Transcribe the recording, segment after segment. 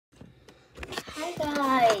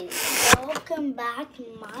welcome back to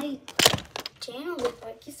my channel with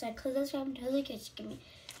Ricky Side, because that's what I'm totally going to give me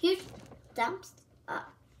huge thumbs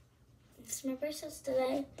up. This is my bracelets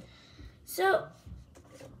today. So,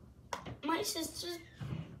 my sister's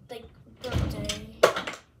birthday. What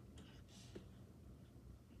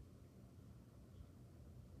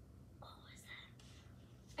was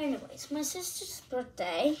that? Anyways, my sister's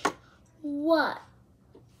birthday, what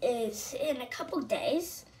is in a couple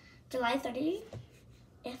days, July 30th.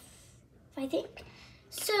 I think.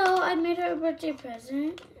 So I made her a birthday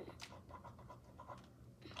present.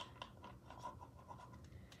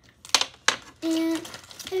 And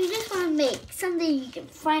if you just want to make something you can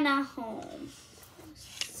find at home.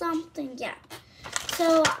 Something, yeah.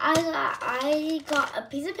 So I got a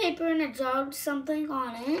piece of paper and I drawed something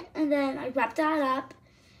on it. And then I wrapped that up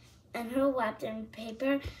in her wrapped in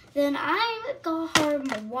paper. Then I got her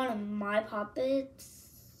one of my puppets.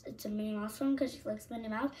 It's a Minnie Mouse one because she likes Minnie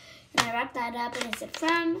Mouse. And I wrapped that up and it said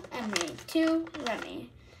from Emily to Remy.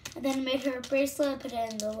 And then I made her a bracelet, put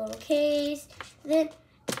it in the little case. Then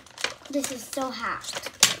this is still halved.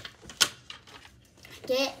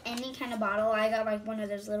 Get any kind of bottle. I got like one of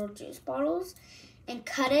those little juice bottles and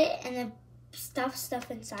cut it and then stuff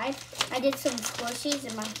inside. I did some squishies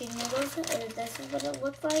and monkey noodles. This is what it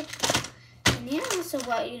looked like. And yeah, so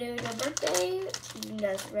what you do with your birthday, you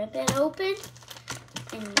just rip it open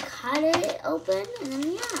and cut it open, and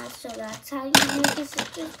then yeah, so that's how you make your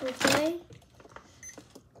sister's birthday.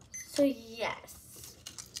 So yes,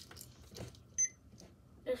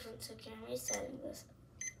 this one's secure. I'm resetting this.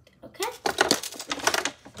 Okay.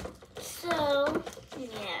 So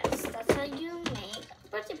yes, that's how you make a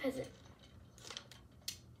birthday present.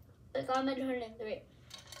 Like I'm in her in 3.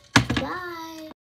 Bye.